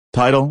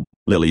Title: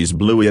 Lily's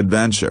Bluey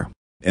Adventure.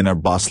 In a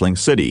bustling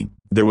city,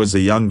 there was a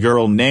young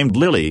girl named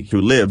Lily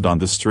who lived on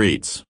the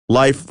streets.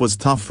 Life was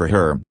tough for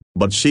her,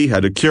 but she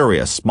had a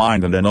curious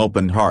mind and an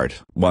open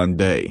heart. One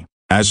day,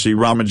 as she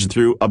rummaged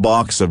through a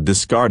box of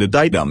discarded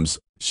items,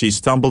 she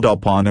stumbled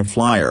upon a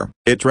flyer.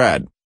 It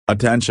read,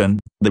 "Attention,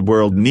 the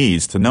world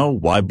needs to know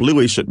why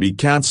Bluey should be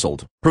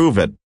cancelled. Prove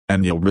it,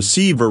 and you'll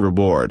receive a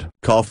reward.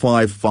 Call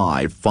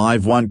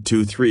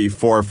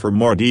 555-1234 for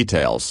more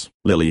details."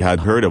 Lily had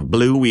heard of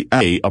Bluey,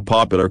 a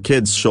popular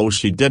kids show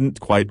she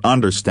didn't quite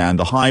understand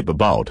the hype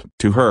about.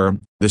 To her,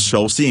 the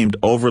show seemed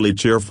overly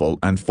cheerful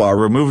and far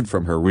removed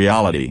from her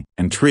reality.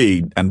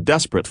 Intrigued and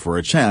desperate for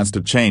a chance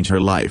to change her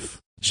life,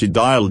 she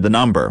dialed the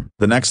number.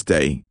 The next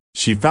day,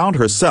 she found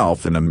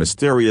herself in a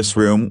mysterious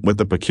room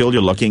with a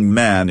peculiar-looking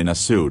man in a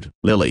suit.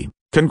 "Lily,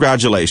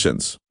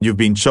 congratulations. You've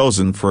been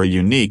chosen for a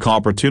unique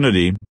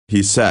opportunity,"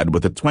 he said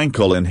with a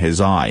twinkle in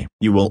his eye.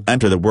 "You will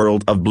enter the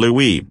world of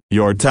Bluey.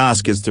 Your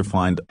task is to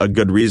find a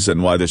good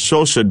reason why the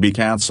show should be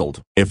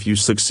cancelled. If you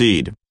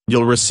succeed,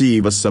 you'll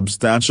receive a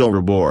substantial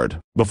reward."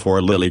 Before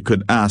Lily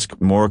could ask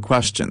more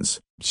questions,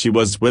 she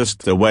was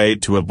whisked away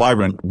to a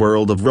vibrant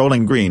world of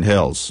rolling green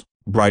hills,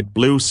 bright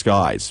blue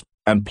skies,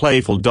 and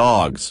playful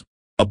dogs.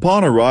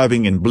 Upon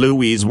arriving in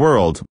Bluey's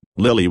world,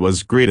 Lily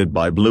was greeted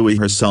by Bluey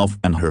herself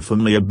and her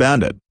familiar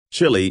bandit,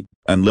 Chili,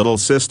 and little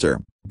sister,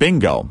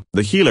 Bingo.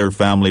 The Healer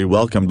family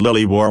welcomed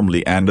Lily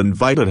warmly and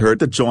invited her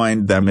to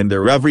join them in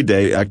their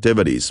everyday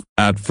activities.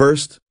 At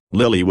first,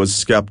 Lily was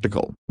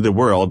skeptical. The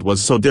world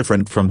was so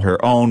different from her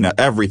own that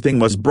everything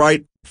was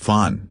bright,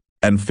 fun,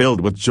 and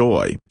filled with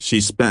joy.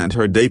 She spent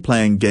her day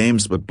playing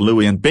games with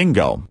Bluey and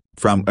Bingo,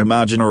 from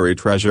imaginary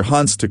treasure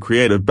hunts to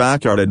creative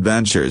backyard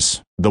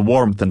adventures. The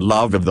warmth and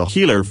love of the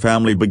Healer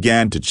family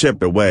began to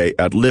chip away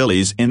at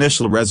Lily's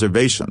initial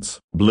reservations.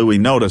 Bluey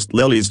noticed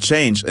Lily's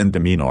change in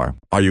demeanor.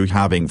 "Are you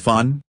having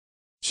fun?"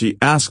 she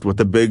asked with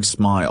a big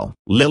smile.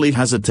 Lily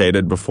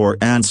hesitated before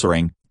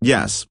answering,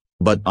 "Yes,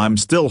 but I'm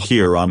still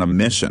here on a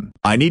mission.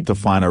 I need to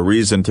find a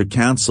reason to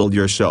cancel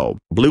your show."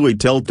 Bluey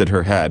tilted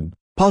her head,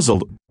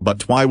 puzzled.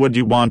 "But why would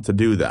you want to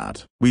do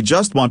that?" "We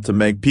just want to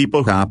make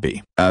people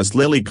happy." As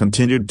Lily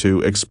continued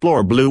to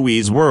explore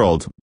Bluey's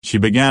world, she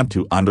began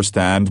to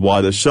understand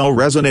why the show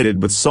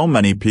resonated with so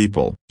many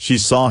people. She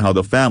saw how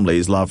the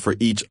family's love for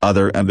each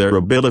other and their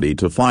ability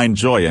to find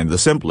joy in the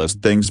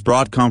simplest things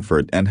brought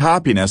comfort and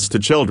happiness to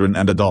children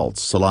and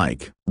adults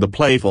alike. The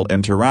playful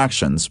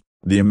interactions,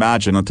 the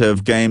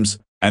imaginative games,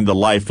 and the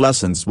life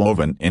lessons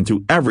woven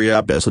into every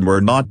episode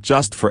were not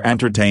just for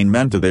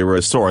entertainment, they were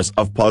a source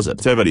of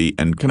positivity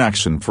and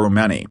connection for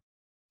many.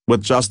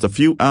 With just a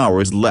few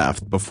hours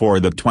left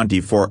before the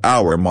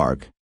 24-hour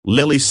mark,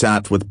 Lily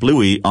sat with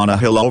Bluey on a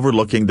hill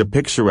overlooking the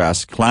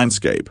picturesque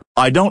landscape.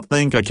 "I don't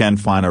think I can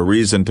find a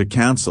reason to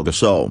cancel the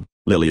show,"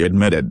 Lily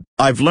admitted.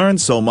 "I've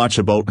learned so much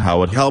about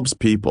how it helps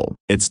people.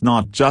 It's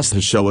not just a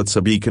show, it's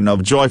a beacon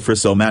of joy for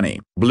so many."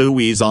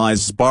 Bluey's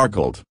eyes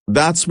sparkled.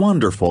 "That's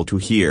wonderful to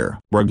hear.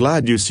 We're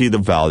glad you see the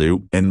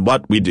value in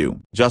what we do."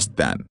 Just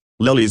then,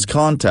 Lily's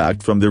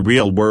contact from the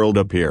real world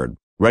appeared,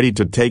 ready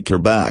to take her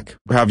back.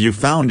 "Have you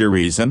found your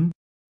reason?"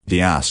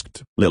 he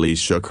asked. Lily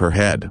shook her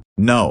head.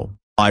 "No,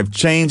 I've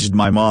changed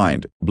my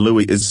mind.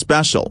 Bluey is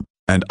special,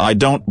 and I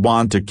don't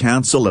want to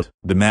cancel it."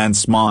 The man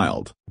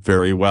smiled.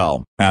 "Very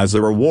well. As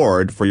a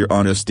reward for your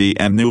honesty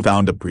and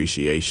newfound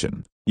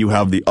appreciation, you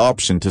have the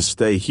option to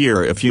stay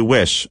here if you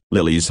wish."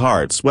 Lily's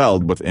heart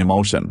swelled with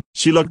emotion.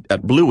 She looked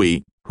at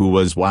Bluey, who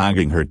was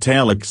wagging her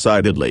tail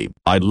excitedly.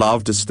 "I'd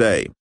love to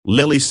stay,"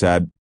 Lily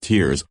said,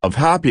 tears of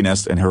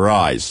happiness in her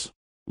eyes.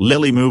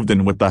 Lily moved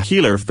in with the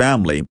Healer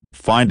family,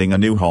 finding a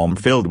new home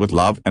filled with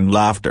love and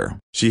laughter.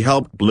 She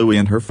helped Bluey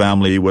and her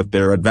family with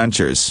their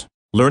adventures,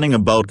 learning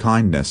about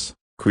kindness,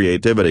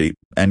 creativity,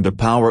 and the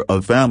power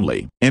of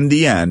family. In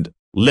the end,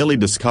 Lily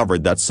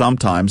discovered that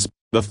sometimes,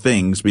 the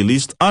things we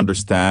least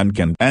understand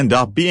can end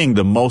up being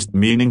the most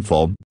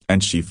meaningful,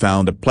 and she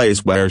found a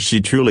place where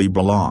she truly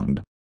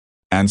belonged.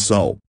 And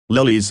so,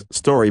 Lily's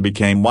story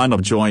became one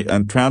of joy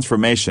and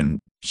transformation,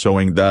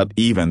 showing that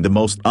even the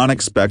most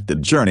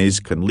unexpected journeys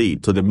can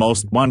lead to the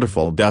most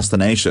wonderful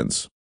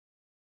destinations.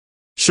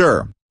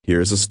 Sure,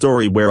 here's a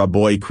story where a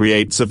boy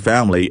creates a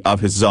family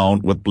of his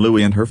own with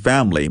Bluey and her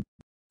family.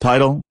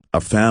 Title: A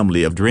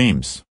Family of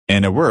Dreams.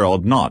 In a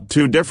world not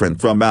too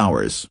different from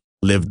ours,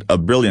 lived a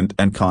brilliant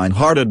and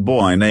kind-hearted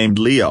boy named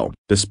Leo.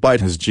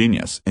 Despite his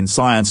genius in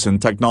science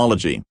and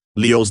technology,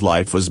 Leo's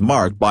life was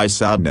marked by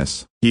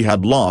sadness. He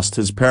had lost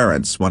his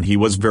parents when he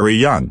was very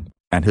young,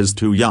 and his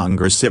two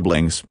younger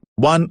siblings,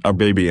 one a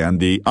baby and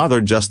the other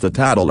just a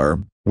toddler,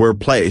 were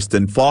placed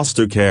in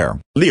foster care.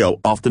 Leo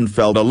often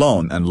felt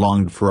alone and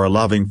longed for a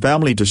loving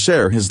family to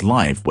share his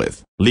life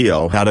with.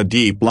 Leo had a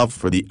deep love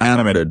for the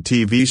animated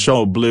TV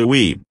show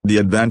Bluey. The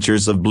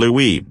adventures of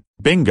Bluey,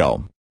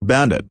 Bingo,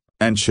 Bandit,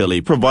 and Chili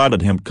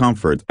provided him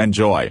comfort and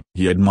joy.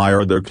 He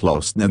admired their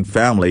close-knit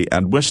family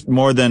and wished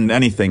more than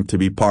anything to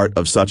be part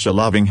of such a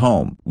loving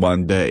home.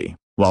 One day,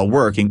 while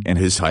working in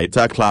his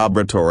high-tech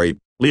laboratory,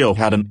 Leo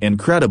had an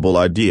incredible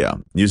idea.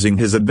 Using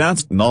his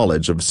advanced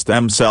knowledge of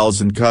stem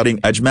cells and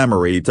cutting-edge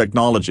memory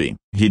technology,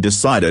 he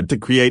decided to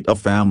create a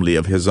family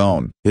of his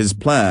own. His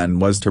plan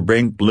was to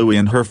bring Bluey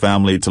and her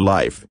family to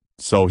life,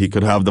 so he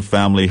could have the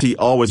family he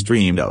always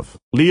dreamed of.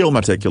 Leo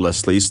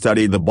meticulously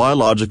studied the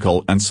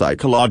biological and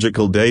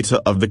psychological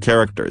data of the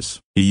characters.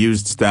 He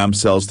used stem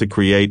cells to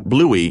create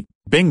Bluey,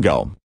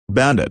 Bingo,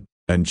 Bandit,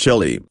 and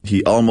Chili.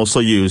 He also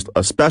used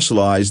a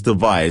specialized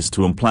device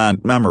to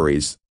implant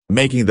memories,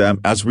 making them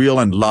as real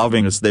and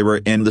loving as they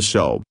were in the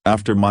show.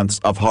 After months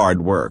of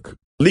hard work,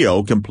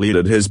 Leo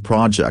completed his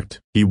project.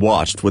 He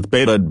watched with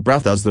bated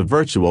breath as the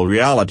virtual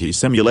reality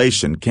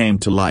simulation came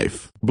to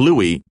life.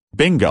 Bluey,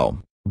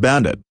 Bingo,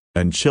 Bandit,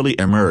 and Chili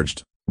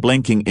emerged,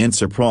 blinking in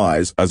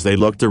surprise as they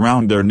looked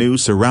around their new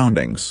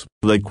surroundings.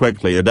 They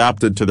quickly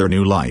adapted to their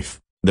new life,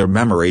 their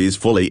memories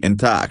fully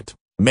intact,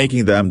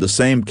 making them the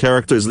same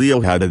characters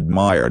Leo had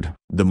admired.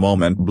 The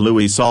moment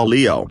Bluey saw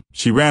Leo,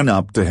 she ran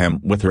up to him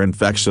with her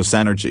infectious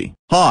energy.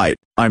 "Hi,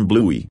 I'm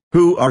Bluey.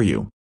 Who are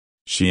you?"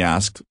 she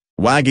asked,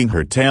 wagging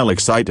her tail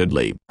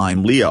excitedly.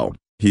 "I'm Leo,"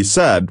 he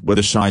said with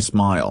a shy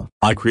smile.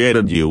 "I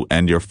created you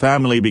and your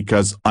family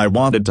because I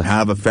wanted to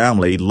have a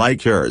family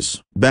like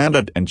yours."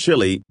 Bandit and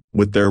Chili,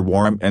 with their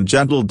warm and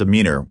gentle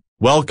demeanor,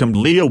 welcomed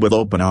Leo with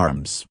open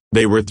arms.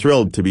 They were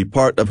thrilled to be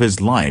part of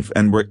his life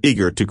and were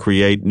eager to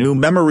create new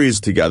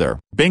memories together.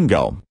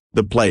 Bingo,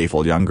 the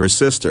playful younger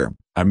sister,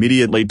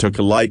 immediately took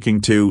a liking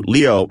to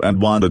Leo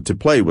and wanted to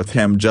play with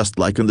him just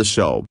like in the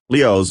show.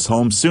 Leo's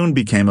home soon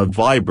became a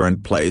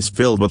vibrant place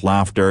filled with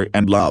laughter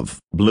and love.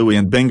 Bluey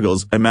and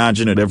Bingo's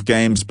imaginative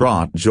games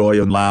brought joy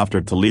and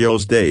laughter to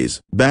Leo's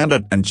days.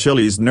 Bandit and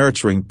Chili's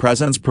nurturing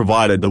presence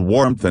provided the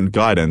warmth and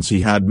guidance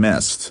he had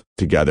missed.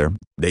 Together,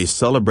 they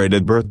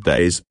celebrated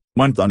birthdays,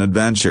 went on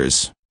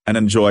adventures, and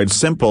enjoyed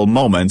simple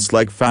moments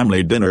like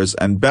family dinners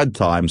and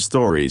bedtime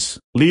stories.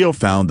 Leo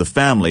found the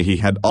family he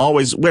had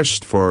always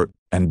wished for,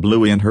 and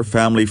Bluey and her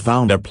family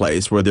found a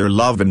place where their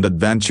love and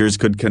adventures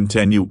could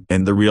continue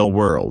in the real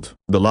world.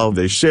 The love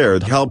they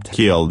shared helped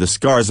heal the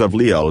scars of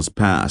Leo's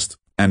past,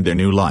 and their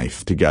new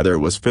life together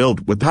was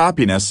filled with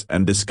happiness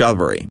and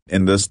discovery.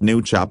 In this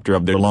new chapter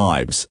of their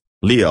lives,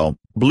 Leo,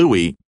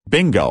 Bluey,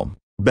 Bingo,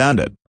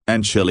 Bandit,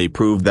 and Chili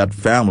proved that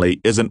family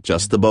isn't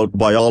just about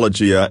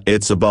biology,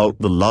 it's about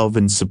the love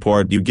and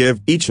support you give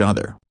each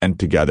other. And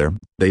together,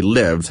 they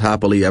lived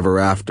happily ever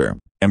after,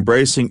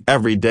 embracing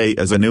every day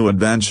as a new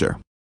adventure.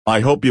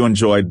 I hope you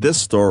enjoyed this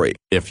story.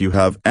 If you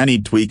have any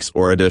tweaks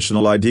or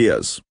additional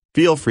ideas,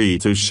 feel free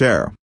to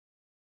share.